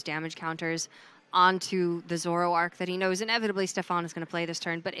some of those damage counters onto the Zoroark that he knows inevitably Stephane is going to play this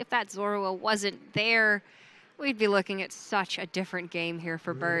turn. But if that Zorua wasn't there, we'd be looking at such a different game here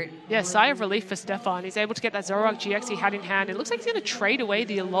for Bert. Yeah, sigh of relief for Stephane. He's able to get that Zoroark GX he had in hand. It looks like he's going to trade away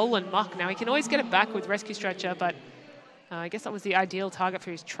the Alolan Muck. Now, he can always get it back with Rescue Stretcher, but I guess that was the ideal target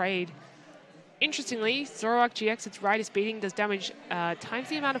for his trade. Interestingly, Zoroark GX, its Rider Speeding, does damage times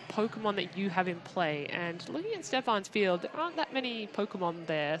the amount of Pokemon that you have in play. And looking at Stephane's field, there aren't that many Pokemon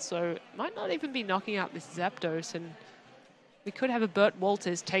there, so it might not even be knocking out this Zapdos. And we could have a Bert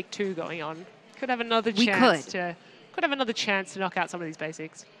Wolters take 2 going on. Could have another chance to knock out some of these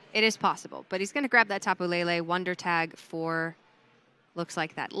basics. It is possible, but he's going to grab that Tapu Lele Wonder Tag for, looks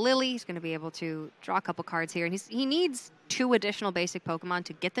like that Lily. He's going to be able to draw a couple cards here, and he needs 2 additional basic Pokemon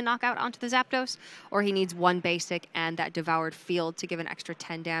to get the knockout onto the Zapdos, or he needs 1 basic and that Devoured Field to give an extra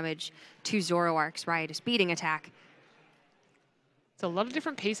 10 damage to Zoroark's Riot Speeding attack. It's a lot of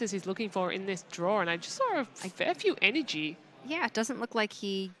different pieces he's looking for in this draw, and I just saw a fair few energy. Yeah, it doesn't look like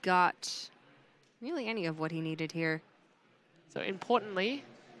he got really any of what he needed here. So importantly,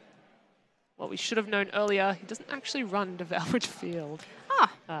 what we should have known earlier, he doesn't actually run Devoured Field.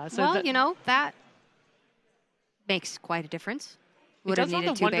 Well, you know, that makes quite a difference. Would have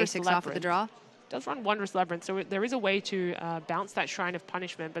needed 2 basics off of the draw. Does run Wondrous Labyrinth, so there is a way to bounce that Shrine of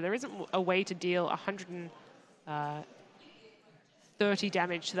Punishment, but there isn't a way to deal 130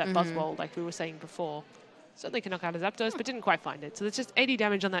 damage to that Buzzwole like we were saying before. Certainly can knock out a Zapdos, but didn't quite find it. So there's just 80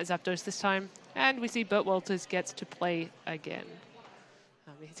 damage on that Zapdos this time, and we see Bert Wolters gets to play again.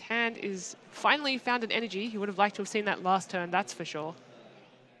 His hand is finally found an energy. He would have liked to have seen that last turn, that's for sure.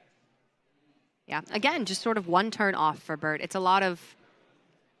 Yeah, again, just sort of 1 turn off for Bert. It's a lot of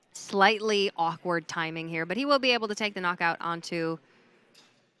slightly awkward timing here, but he will be able to take the knockout onto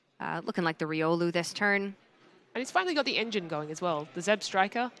looking like the Riolu this turn. And he's finally got the engine going as well. The Zeb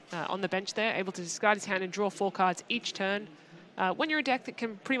Striker on the bench there, able to discard his hand and draw 4 cards each turn. When you're a deck that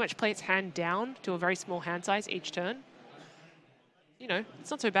can pretty much play its hand down to a very small hand size each turn, you know, it's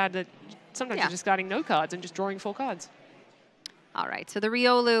not so bad that sometimes you're discarding no cards and just drawing 4 cards. All right, so the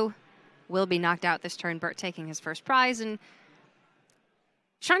Riolu will be knocked out this turn, Bert taking his first prize, and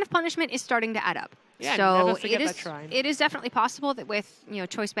Shrine of Punishment is starting to add up. Yeah, so never forget that shrine. it is definitely possible that with,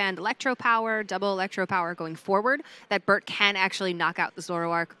 choice band electro power, double electro power going forward, that Bert can actually knock out the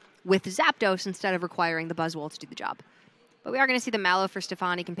Zoroark with Zapdos instead of requiring the Buzzwole to do the job. But we are going to see the Mallow for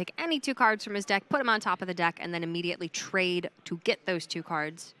Stephane. He can pick any 2 cards from his deck, put them on top of the deck, and then immediately trade to get those 2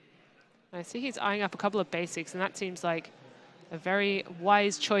 cards. I see he's eyeing up a couple of basics, and that seems like a very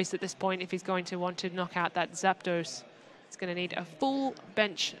wise choice at this point if he's going to want to knock out that Zapdos. He's going to need a full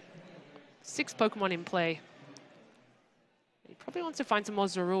bench, 6 Pokemon in play. He probably wants to find some more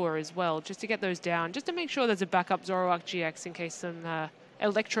Zorua as well, just to get those down, just to make sure there's a backup Zoroark GX in case some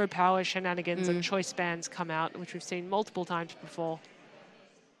electro power shenanigans and choice bands come out, which we've seen multiple times before.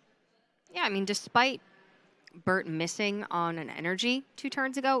 Yeah, I mean, despite Bert missing on an energy 2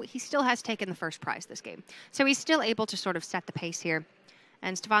 turns ago, he still has taken the first prize this game. So he's still able to sort of set the pace here.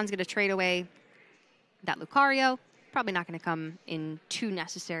 And Stephane's going to trade away that Lucario. Probably not going to come in too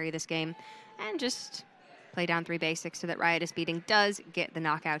necessary this game. And just play down 3 basics so that Riotous Beating does get the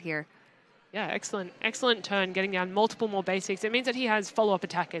knockout here. Yeah, excellent turn, getting down multiple more basics. It means that he has follow-up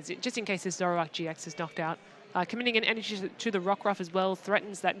attackers, just in case his Zoroark GX is knocked out. Committing an energy to the Rockruff as well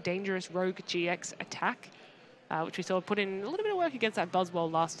threatens that dangerous Rogue GX attack, which we saw put in a little bit of work against that Buzzwole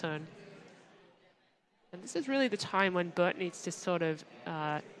last turn. And this is really the time when Bert needs to sort of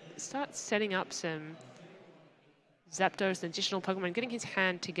start setting up some Zapdos and additional Pokemon, getting his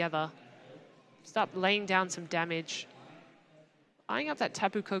hand together, start laying down some damage, eyeing up that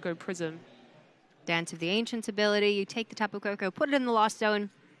Tapu Koko Prism. Dance of the Ancients ability, you take the Tapu Koko, put it in the Lost Zone,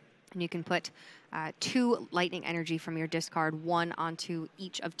 and you can put 2 Lightning Energy from your discard, 1 onto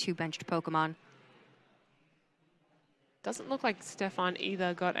each of 2 benched Pokemon. Doesn't look like Stephane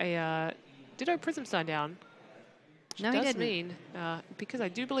either got a Ditto Prism Star down. Which No, he does didn't. mean, because I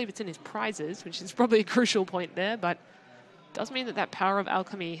do believe it's in his prizes, which is probably a crucial point there, but does mean that Power of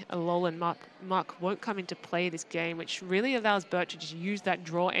Alchemy, Alolan Muck won't come into play this game, which really allows Bert to just use that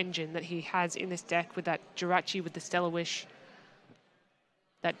draw engine that he has in this deck with that Jirachi with the Stellar Wish,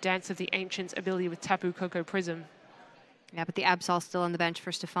 that Dance of the Ancients ability with Tapu Koko Prism. Yeah, but the Absol's still on the bench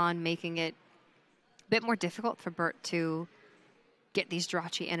for Stephane, making it a bit more difficult for Bert to get these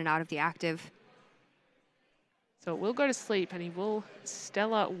Jirachi in and out of the active. So it will go to sleep, and he will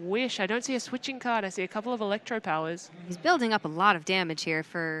Stellar Wish. I don't see a switching card. I see a couple of Electro Powers. He's building up a lot of damage here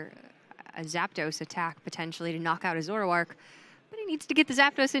for a Zapdos attack, potentially, to knock out a Zoroark. But he needs to get the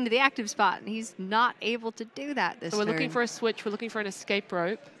Zapdos into the active spot, and he's not able to do that this So we're turn. looking for a switch. We're looking for an escape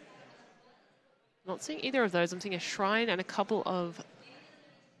rope. Not seeing either of those. I'm seeing a Shrine and a couple of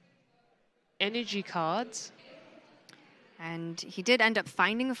energy cards. And he did end up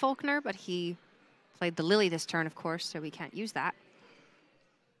finding a Falconer, but he played the Lily this turn, of course, so we can't use that.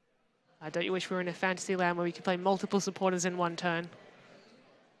 Don't you wish we were in a fantasy land where we could play multiple supporters in one turn?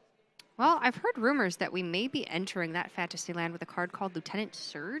 Well, I've heard rumors that we may be entering that fantasy land with a card called Lieutenant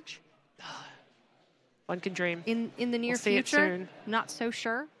Surge. One can dream. In the near We'll see it future. soon. Not so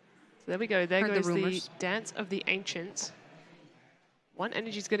sure. So there we go. There Heard goes the the rumors. Dance of the Ancients. 1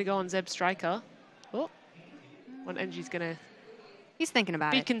 energy's going to go on Zeb Striker. Oh, 1 energy's going to He's thinking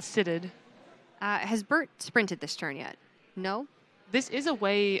about be it. considered. Has Bert sprinted this turn yet? No? This is a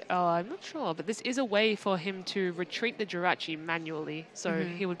way, I'm not sure, but this is a way for him to retreat the Jirachi manually. So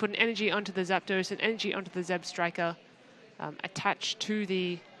he would put an energy onto the Zapdos, an energy onto the Zeb Striker, attach to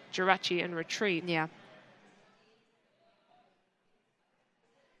the Jirachi and retreat. Yeah.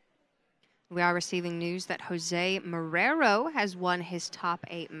 We are receiving news that Jose Marrero has won his top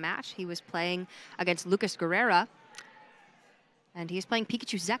 8 match. He was playing against Lucas Guerrera, and he's playing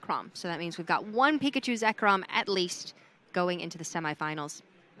Pikachu Zekrom. So that means we've got 1 Pikachu Zekrom at least going into the semifinals.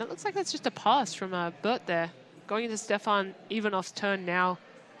 That looks like that's just a pass from Bert there. Going into Stephane Ivanoff's turn now.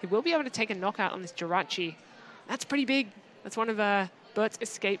 He will be able to take a knockout on this Jirachi. That's pretty big. That's one of Bert's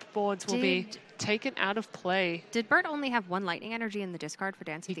escape boards will be taken out of play. Did Bert only have 1 Lightning Energy in the discard for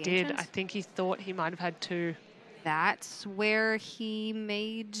Dance of the He did. Ancients? I think he thought he might have had 2. That's where he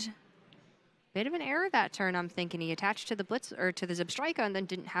made a bit of an error that turn, I'm thinking. He attached to the Blitz or to the Zebstrika and then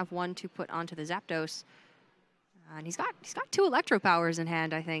didn't have 1 to put onto the Zapdos. And he's got 2 Electro Powers in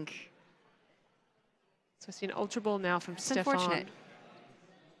hand, I think. So I see an Ultra Ball now from It's Stephane. unfortunate.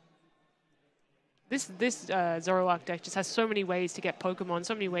 This Zoroark deck just has so many ways to get Pokemon,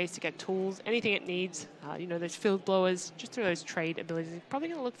 so many ways to get tools, anything it needs. You know, those field blowers, just through those trade abilities. He's probably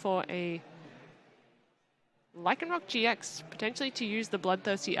going to look for a Lycanroc GX, potentially to use the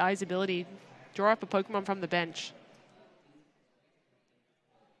Bloodthirsty Eyes ability, draw up a Pokemon from the bench.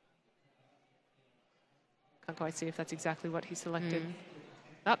 Can't quite see if that's exactly what he selected.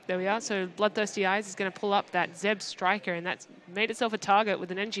 Up there we are. So Bloodthirsty Eyes is going to pull up that Zeb Striker, and that's made itself a target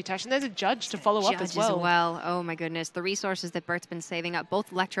with an energy attach. And there's a Judge to follow up as well. Oh my goodness. The resources that Bert's been saving up,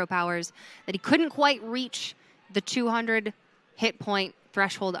 both Electro Powers, that he couldn't quite reach the 200 hit point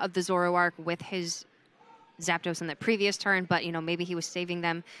threshold of the Zoroark with his Zapdos in the previous turn, but maybe he was saving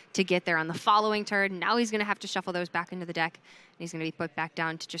them to get there on the following turn. Now he's going to have to shuffle those back into the deck. And he's going to be put back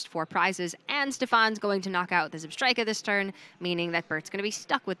down to just 4 prizes. And Stephane's going to knock out the Zebstrika this turn, meaning that Bert's going to be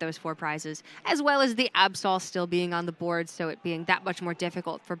stuck with those 4 prizes, as well as the Absol still being on the board, so it being that much more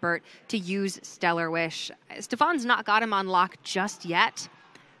difficult for Bert to use Stellar Wish. Stephane's not got him on lock just yet,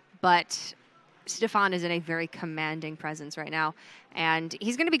 but Stephane is in a very commanding presence right now. And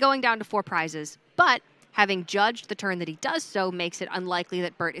he's going to be going down to 4 prizes, but having judged the turn that he does so makes it unlikely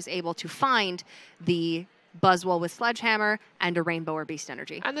that Bert is able to find the Buzzwole with Sledgehammer and a Rainbow or Beast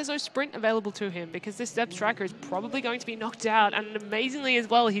Energy. And there's no sprint available to him because this Zeb Striker is probably going to be knocked out. And amazingly as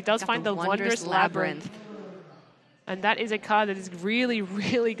well, he does find the Wondrous Labyrinth. And that is a card that is really,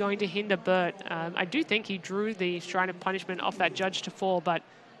 really going to hinder Bert. I do think he drew the Shrine of Punishment off that Judge to 4, but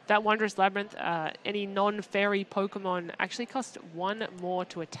that Wondrous Labyrinth, any non-fairy Pokemon actually costs 1 more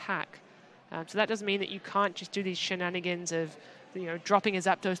to attack. So that does mean that you can't just do these shenanigans of, dropping a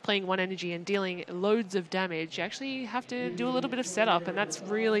Zapdos, playing 1 energy and dealing loads of damage. You actually have to do a little bit of setup, and that's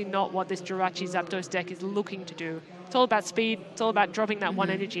really not what this Jirachi Zapdos deck is looking to do. It's all about speed. It's all about dropping that 1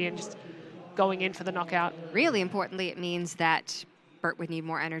 energy and just going in for the knockout. Really importantly, it means that Bert would need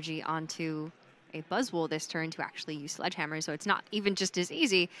more energy onto a Buzzwole this turn to actually use Sledgehammer, so it's not even just as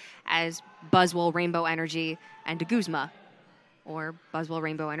easy as Buzzwole, Rainbow Energy, and a Guzma. Or Buzzwole,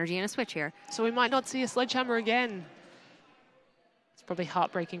 Rainbow Energy, and a switch here. So we might not see a Sledgehammer again. It's probably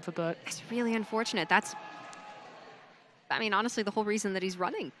heartbreaking for Bert. It's really unfortunate. Honestly, the whole reason that he's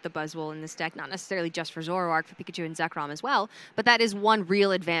running the Buzzwole in this deck, not necessarily just for Zoroark, for Pikachu and Zekrom as well, but that is one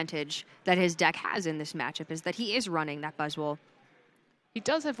real advantage that his deck has in this matchup, is that he is running that Buzzwole. He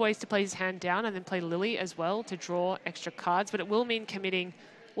does have ways to play his hand down and then play Lily as well to draw extra cards, but it will mean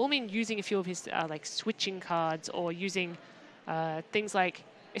using a few of his switching cards or using things like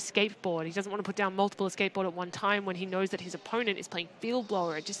Escape Board. He doesn't want to put down multiple Escape Board at one time when he knows that his opponent is playing Field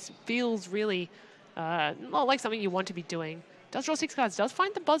Blower. It just feels really not like something you want to be doing. Does draw 6 cards, does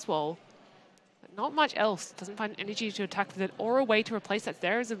find the Buzzwole. But not much else. Doesn't find energy to attack with it or a way to replace that.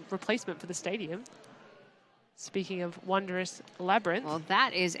 There is a replacement for the stadium. Speaking of Wondrous Labyrinth. Well,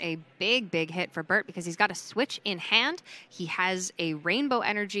 that is a big, big hit for Bert because he's got a switch in hand. He has a Rainbow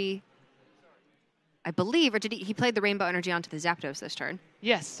Energy, I believe, or did he played the Rainbow Energy onto the Zapdos this turn?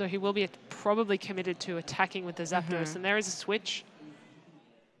 Yes, so he will be probably committed to attacking with the Zapdos, and there is a switch.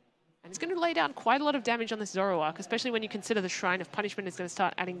 And he's going to lay down quite a lot of damage on this Zoroark, especially when you consider the Shrine of Punishment is going to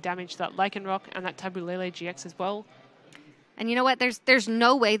start adding damage to that Lycanroc and that Tabulele GX as well. And you know what? There's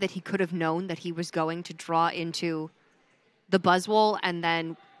no way that he could have known that he was going to draw into the Buzzwole and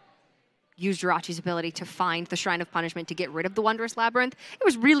then use Jirachi's ability to find the Shrine of Punishment to get rid of the Wondrous Labyrinth. It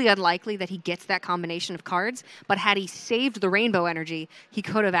was really unlikely that he gets that combination of cards, but had he saved the Rainbow Energy, he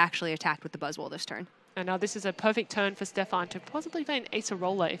could have actually attacked with the Buzzwole this turn. And now this is a perfect turn for Stephane to possibly play an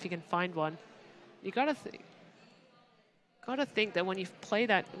Acerola if he can find one. You gotta think that when you play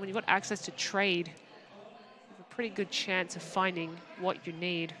that, when you've got access to trade, you have a pretty good chance of finding what you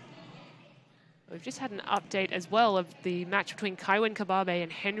need. We've just had an update as well of the match between Kaiwin Kababe and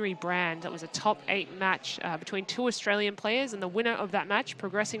Henry Brand. That was a top 8 match between 2 Australian players, and the winner of that match,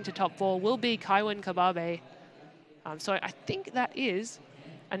 progressing to top 4, will be Kaiwin Kababe. So I think that is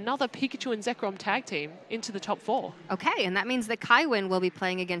another Pikachu and Zekrom tag team into the top 4. Okay, and that means that Kaiwin will be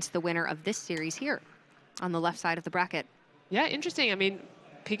playing against the winner of this series here on the left side of the bracket. Yeah, interesting. I mean,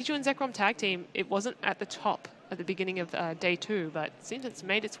 Pikachu and Zekrom tag team, it wasn't at the top at the beginning of day 2, but it seems it's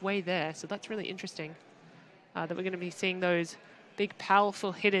made its way there, so that's really interesting that we're going to be seeing those big,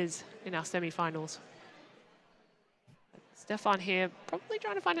 powerful hitters in our semi-finals. Stephane here probably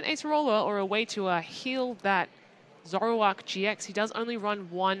trying to find an Acerola or a way to heal that Zoroark GX. He does only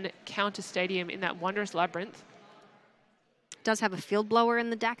run 1 counter stadium in that Wondrous Labyrinth. Does have a Field Blower in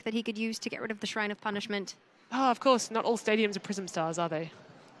the deck that he could use to get rid of the Shrine of Punishment. Oh, of course, not all stadiums are Prism Stars, are they?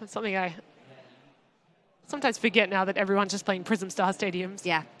 That's something I sometimes forget now that everyone's just playing Prism Star stadiums.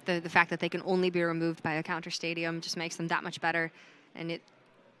 Yeah, the fact that they can only be removed by a counter stadium just makes them that much better. And it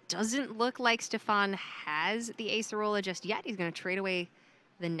doesn't look like Stephane has the Acerola just yet. He's going to trade away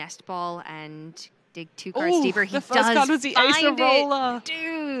the Nest Ball and dig 2 cards deeper. He the first card was the Acerola.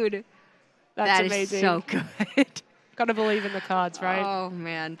 Dude, that's amazing. That is so good. Gotta believe in the cards, right? Oh,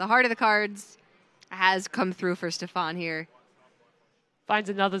 man. The heart of the cards has come through for Stephane here. Finds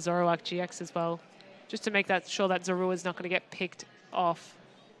another Zoroark GX as well, just to make that sure that Zorua is not going to get picked off.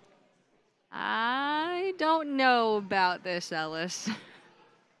 I don't know about this, Ellis.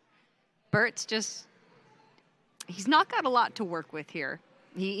 Bert's just... He's not got a lot to work with here.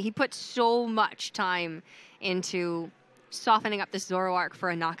 He put so much time into softening up this Zoroark for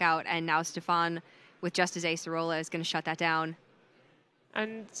a knockout, and now Stephane, with just his Acerola, is going to shut that down.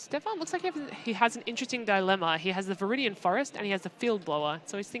 And Stephane looks like he has an interesting dilemma. He has the Viridian Forest and he has the Field Blower.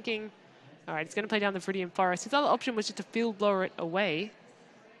 So he's thinking, all right, he's going to play down the Viridian Forest. His other option was just to Field Blower it away.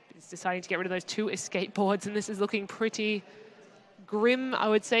 He's deciding to get rid of those 2 escape boards, and this is looking pretty grim, I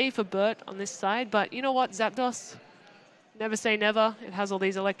would say, for Bert on this side. But you know what, Zapdos? Never say never. It has all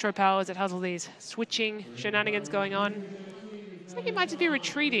these electro powers. It has all these switching shenanigans going on. Looks like he might just be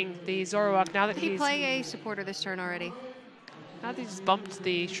retreating the Zoroark now that Did he play a supporter this turn already? Now that he's bumped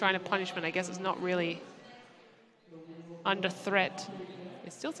the Shrine of Punishment, I guess it's not really under threat.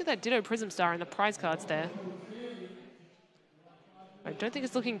 You still see that Ditto Prism Star in the prize cards there. I don't think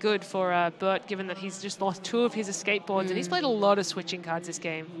it's looking good for Bert, given that he's just lost 2 of his escape boards, and he's played a lot of switching cards this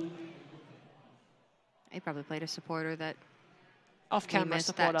game. He probably played a supporter that... Off-camera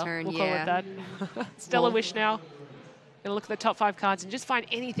supporter, turn, we'll call it that. Stellar Wish now. Gonna look at the top 5 cards and just find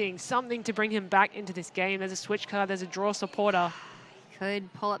anything, something to bring him back into this game. There's a switch card, there's a draw supporter. He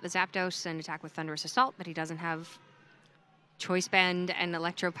could pull up the Zapdos and attack with Thunderous Assault, but he doesn't have Choice Band and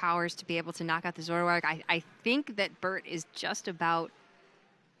Electro powers to be able to knock out the Zoroark. I think that Bert is just about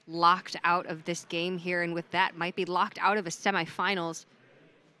locked out of this game here, and with that, might be locked out of a semifinals.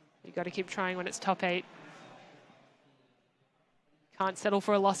 You got to keep trying when it's top 8. Can't settle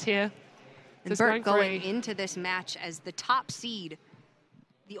for a loss here. And Bert going into this match as the top seed,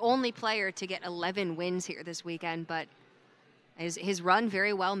 the only player to get 11 wins here this weekend, but his run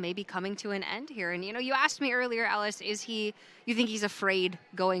very well may be coming to an end here. And, you know, you asked me earlier, Alice, you think he's afraid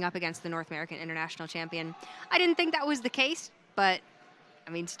going up against the North American International Champion? I didn't think that was the case, but,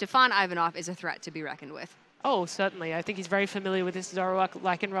 I mean, Stephane Ivanoff is a threat to be reckoned with. Oh, certainly. I think he's very familiar with this Zoroark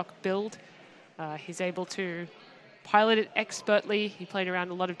Lycanroc build. He's able to pilot it expertly. He played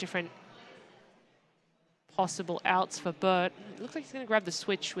around a lot of different possible outs for Bert. It looks like he's going to grab the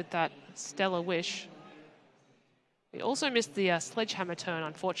switch with that Stellar Wish. He also missed the Sledgehammer turn,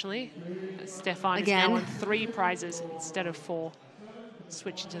 unfortunately. Stephane is now on 3 prizes instead of 4.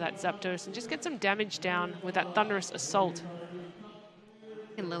 Switch into that Zapdos and just get some damage down with that Thunderous Assault.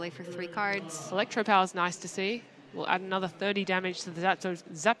 And Lily for 3 cards. Electro Power is nice to see. We'll add another 30 damage to the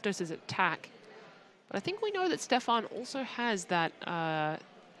Zapdos' attack. But I think we know that Stephane also has that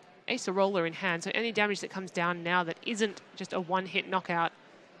Acerola in hand, so any damage that comes down now that isn't just a one-hit knockout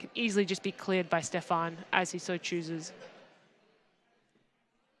can easily just be cleared by Stephane as he so chooses.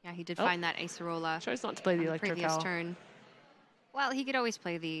 Yeah, he did find that Acerola. Chose not to play the Electro previous Power. Turn. Well, he could always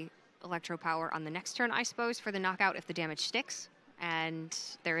play the Electro Power on the next turn, I suppose, for the knockout if the damage sticks. And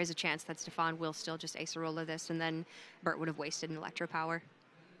there is a chance that Stephane will still just Acerola this, and then Bert would have wasted an Electro Power.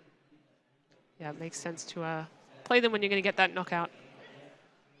 Yeah, it makes sense to play them when you're going to get that knockout.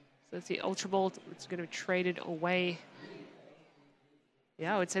 So that's the Ultra Ball. It's going to be traded away.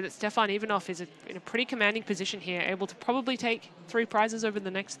 Yeah, I would say that Stephane Ivanoff is in a pretty commanding position here, able to probably take 3 prizes over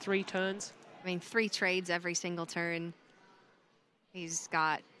the next 3 turns. I mean, 3 trades every single turn. He's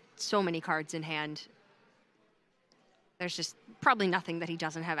got so many cards in hand. There's just probably nothing that he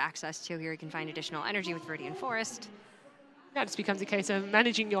doesn't have access to here. He can find additional energy with Viridian Forest. Now it just becomes a case of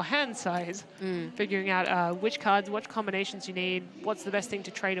managing your hand size, figuring out which cards, what combinations you need, what's the best thing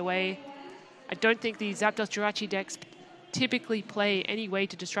to trade away. I don't think the Zapdos Jirachi decks typically play any way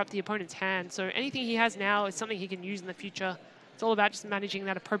to disrupt the opponent's hand, so anything he has now is something he can use in the future. It's all about just managing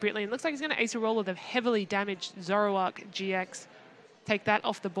that appropriately. And it looks like he's going to Acerola the heavily damaged Zoroark GX. Take that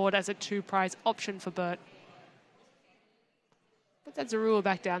off the board as a 2-prize option for Bert. Put that Zorua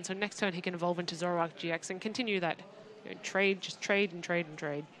back down, so next turn he can evolve into Zoroark GX and continue that. You know, trade, just trade and trade and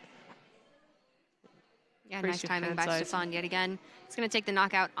trade. Yeah, nice timing by Stephane yet again. He's going to take the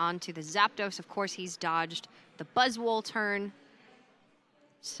knockout onto the Zapdos. Of course, he's dodged the Buzzwole turn.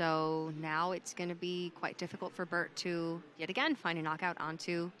 So now it's going to be quite difficult for Bert to, yet again, find a knockout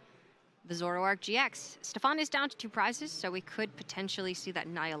onto the Zoroark GX. Stephane is down to 2 prizes, so we could potentially see that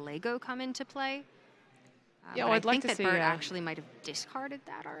Nihilego come into play. Yeah, well, I'd like to see... I think that Bert actually might have discarded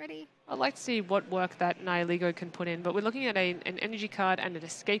that already. I'd like to see what work that Nihilego can put in, but we're looking at an energy card and an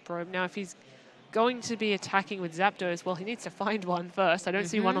escape robe. Now, if he's going to be attacking with Zapdos, well, he needs to find one first. I don't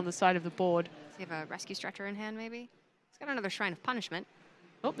see one on the side of the board. Does he have a Rescue Stretcher in hand, maybe? He's got another Shrine of Punishment.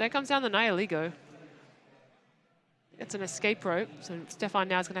 Oh, there comes down the Nihilego. It's an escape rope, so Stephane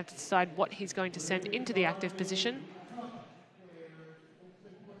now is going to have to decide what he's going to send into the active position.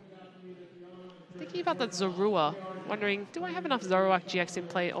 Thinking about that Zorua, wondering, do I have enough Zoroark GX in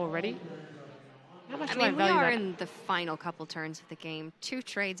play already? much I do I mean, we value are that? in the final couple turns of the game. 2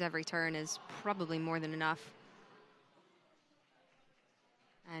 trades every turn is probably more than enough.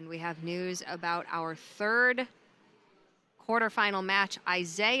 And we have news about our third quarterfinal match.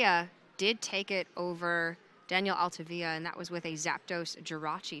 Isaiah did take it over Daniel Altavia, and that was with a Zapdos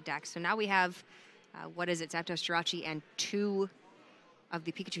Jirachi deck. So now we have, what is it, Zapdos Jirachi and 2 of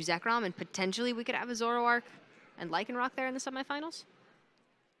the Pikachu Zekrom, and potentially we could have a Zoroark and Lycanroc there in the semifinals.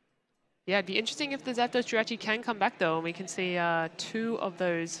 Yeah, it'd be interesting if the Zapdos Jirachi can come back, though, and we can see 2 of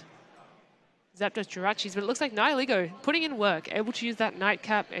those Zapdos Jirachis. But it looks like Nihilego putting in work, able to use that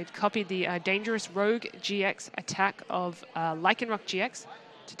Nightcap. It copied the Dangerous Rogue GX attack of Lycanroc GX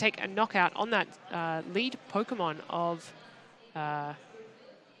to take a knockout on that lead Pokemon of That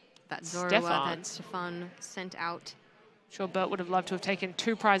Zorua Stephane. that Stephane sent out. Sure, Bert would have loved to have taken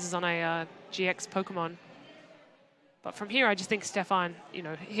 2 prizes on a GX Pokemon. But from here, I just think Stephane, you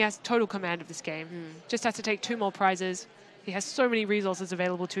know, he has total command of this game. Just has to take 2 more prizes. He has so many resources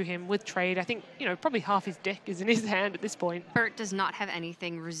available to him with trade. I think, you know, probably half his deck is in his hand at this point. Bert does not have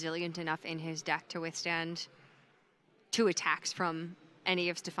anything resilient enough in his deck to withstand 2 attacks from any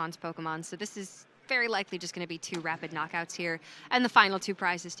of Stephane's Pokemon. So this is very likely just going to be 2 rapid knockouts here. And the final 2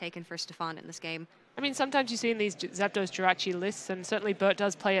 prizes taken for Stephane in this game. I mean, sometimes you see in these Zapdos Jirachi lists, and certainly Bert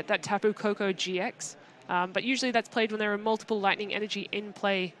does play it, that Tapu Koko GX. But usually that's played when there are multiple Lightning Energy in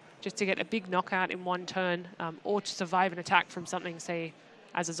play, just to get a big knockout in one turn, or to survive an attack from something, say,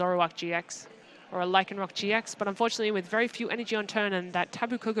 as a Zoroark GX or a Lycanroc GX. But unfortunately, with very few energy on turn and that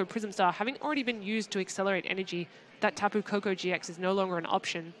Tapu Koko Prism Star having already been used to accelerate energy, that Tapu Koko GX is no longer an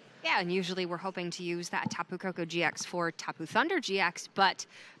option. Yeah, and usually we're hoping to use that Tapu Koko GX for Tapu Thunder GX, but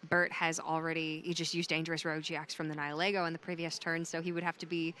Bert has already, he just used Dangerous Rogue GX from the Nihilego in the previous turn, so he would have to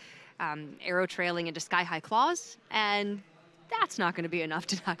be arrow trailing into Sky High Claws, and that's not going to be enough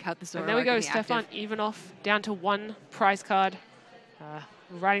to knock out the Zoroark. And there we go, in the Stephane active. Ivanoff down to 1 prize card.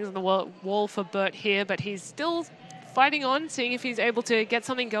 Writings on the wall for Bert here, but he's still fighting on, seeing if he's able to get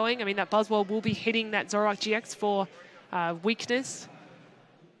something going. I mean, that Buzzwole will be hitting that Zoroark GX for weakness.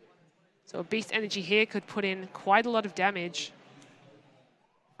 So a Beast Energy here could put in quite a lot of damage.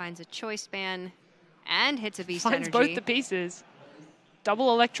 Finds a Choice Band and hits a Beast Finds Energy. both the pieces.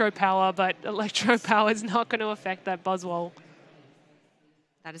 Double Electro Power, but Electro Power is not going to affect that Buzzwole.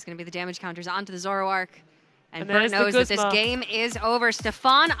 That is going to be the damage counters onto the Zoroark. And Bert there's the knows that this Guzma. game is over.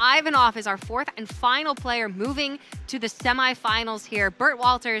 Stephane Ivanoff is our 4th and final player moving to the semifinals here. Bert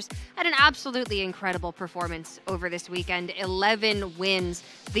Wolters had an absolutely incredible performance over this weekend. 11 wins,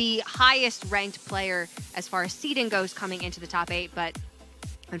 the highest ranked player as far as seeding goes coming into the top 8, but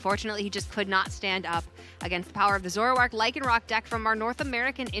unfortunately he just could not stand up against the power of the Zoroark Lycanroc deck from our North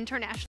American International